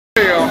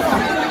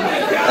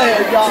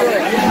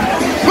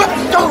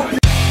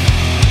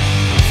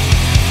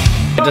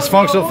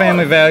Dysfunctional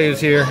family values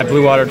here at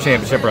Blue Water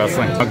Championship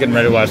Wrestling. I'm getting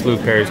ready to watch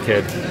Luke Perry's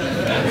kid.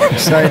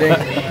 Exciting.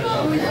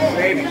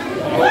 Bring it in!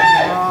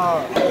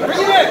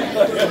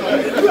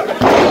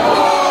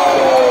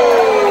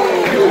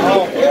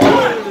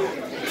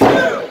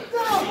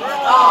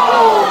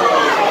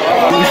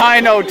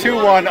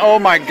 9021. Oh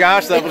my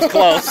gosh, that was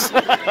close.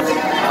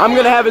 I'm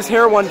gonna have his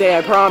hair one day,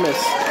 I promise.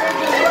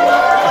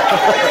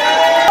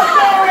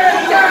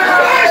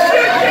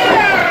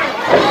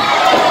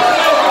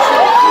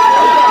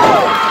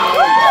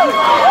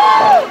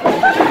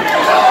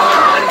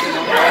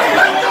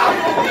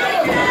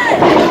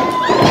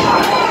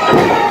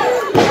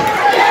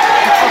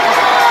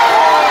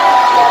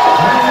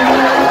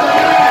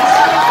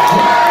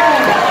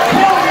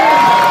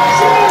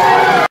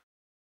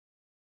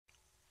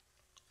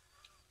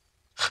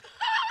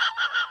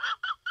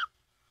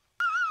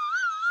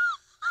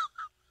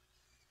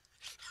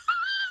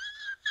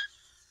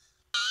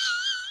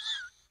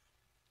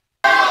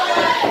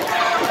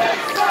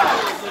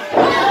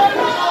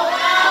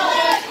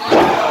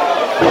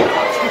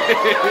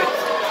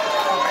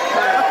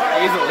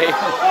 Easily.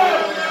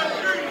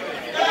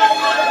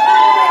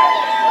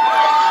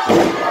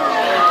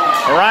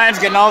 Ryan's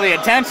getting all the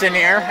attention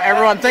here.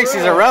 Everyone thinks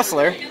he's a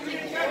wrestler.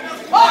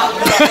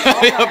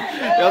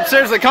 Yep,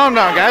 seriously, calm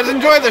down, guys.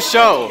 Enjoy the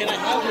show.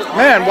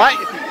 Man, why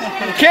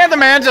can't the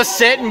man just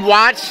sit and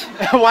watch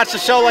the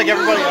show like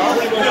everybody else?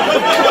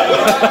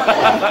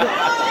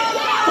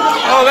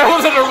 Oh, that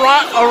was an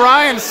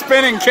Orion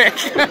spinning kick.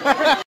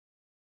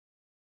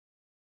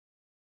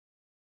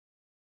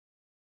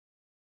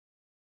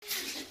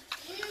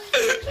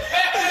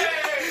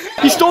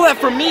 He stole that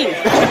from me. This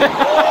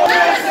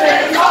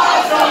is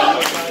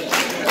awesome!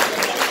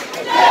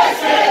 This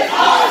is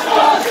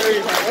awesome!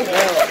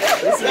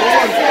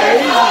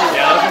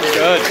 Yeah, this is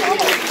good.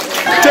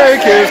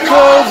 Take his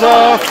clothes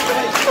off.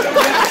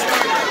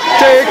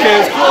 Take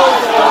his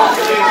clothes off.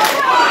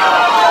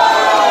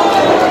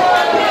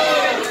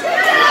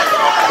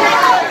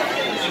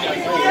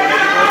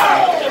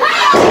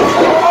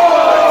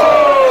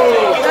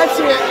 That's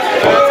it.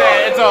 That's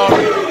it. It's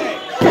over.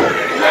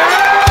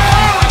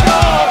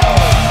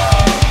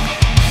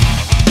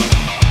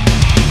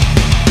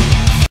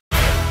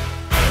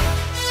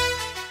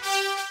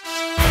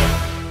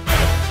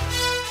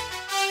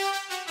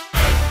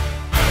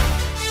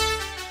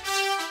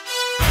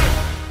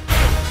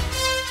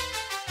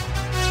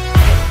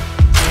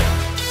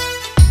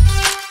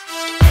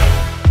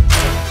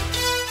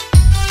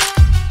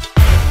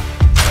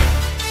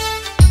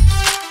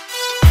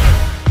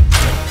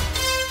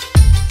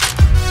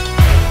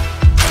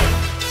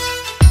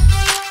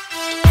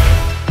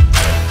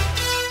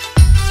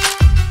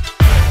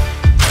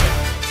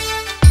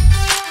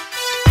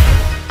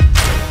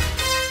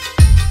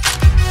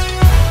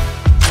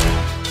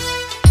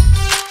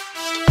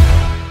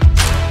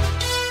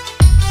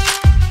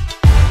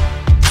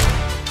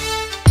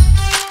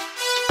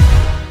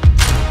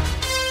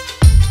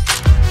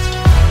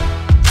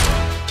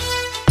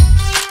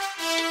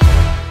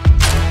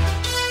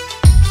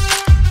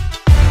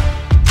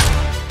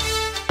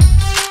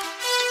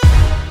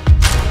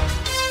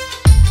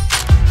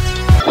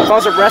 If I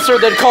was a wrestler,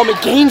 they'd call me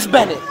Gaines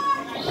Bennett.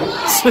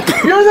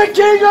 You're the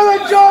king of the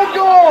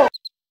jungle!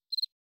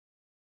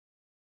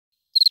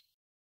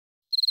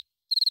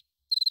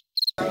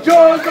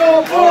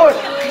 Jungle boy!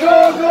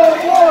 Jungle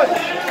boy!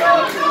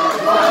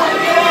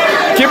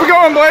 Keep it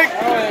going, Blake.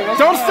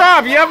 Don't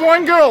stop. You have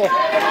one goal.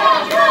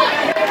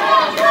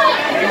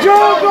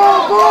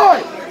 Jungle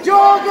boy!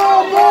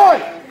 Jungle boy!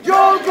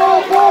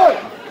 Jungle boy!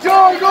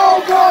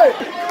 Jungle boy!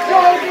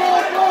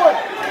 Jungle boy!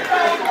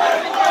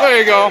 There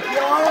you go.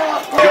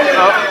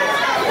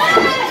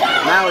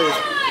 Now he is.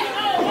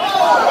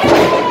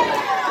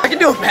 I can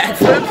do a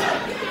backflip.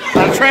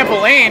 On a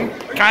trampoline,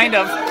 kind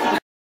of.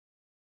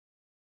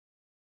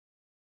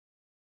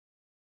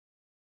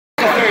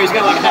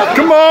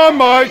 Come on,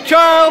 Mike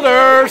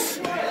Childers.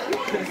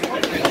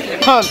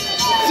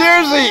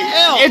 Seriously,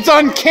 it's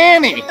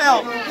uncanny.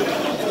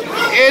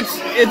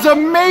 It's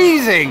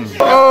amazing.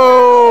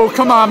 Oh,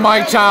 come on,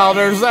 Mike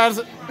Childers.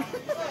 That's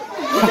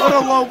What a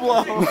low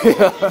blow.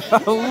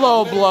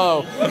 low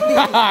blow.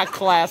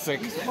 Classic.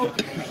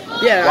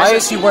 Yeah. Why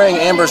is he wearing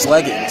Amber's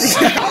leggings?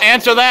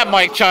 Answer that,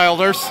 Mike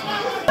Childers.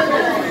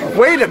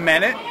 Wait a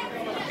minute.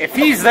 If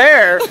he's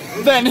there,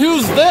 then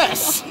who's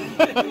this?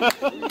 If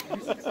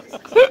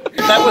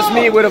that was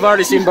me, would have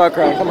already seen butt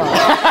crack. Come on.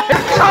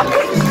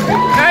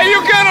 Hey,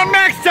 you get him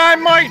next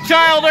time, Mike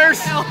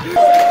Childers.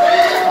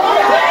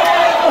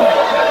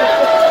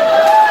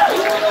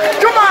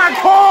 Come on,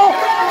 Cole.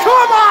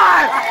 Come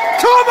on.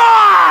 Come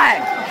on.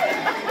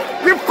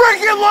 You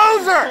freaking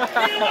loser.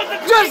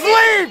 Just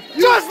leave.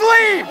 Just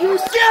leave.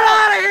 Get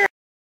out of here.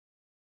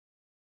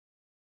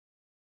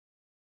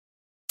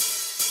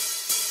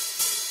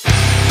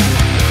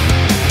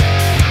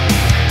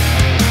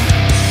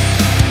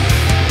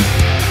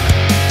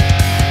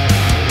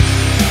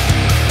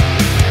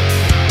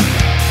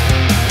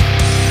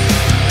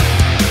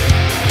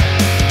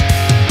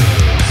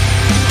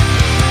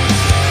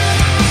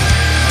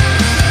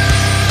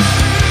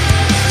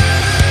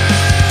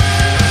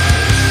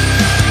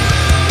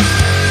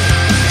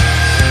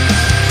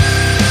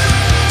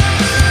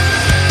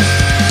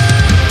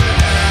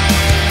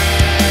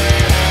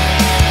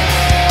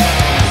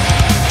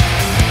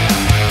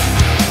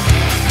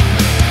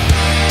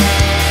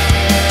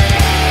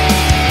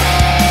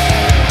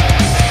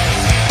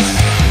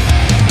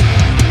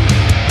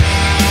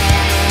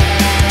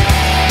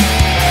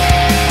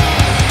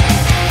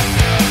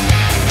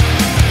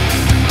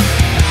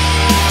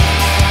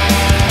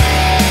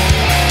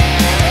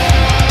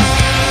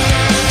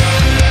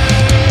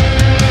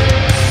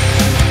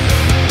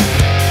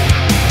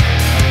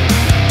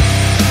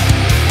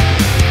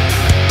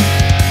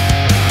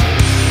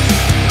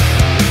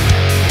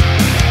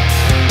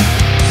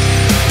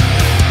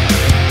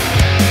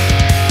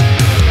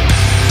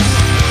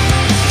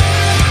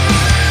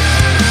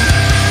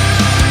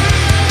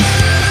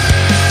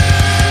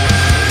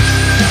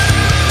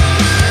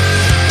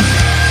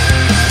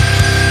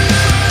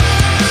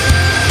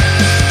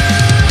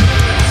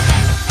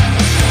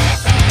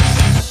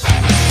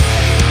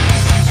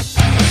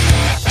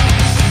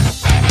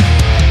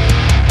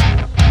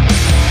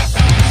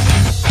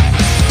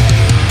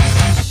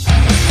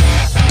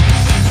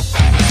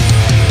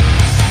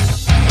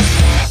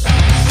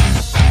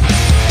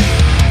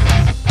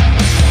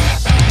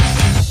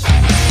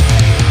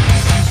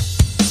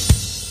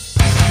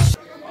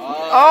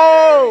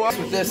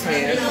 with this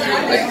hand.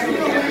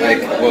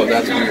 Like, whoa,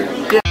 that's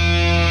weird. Yeah.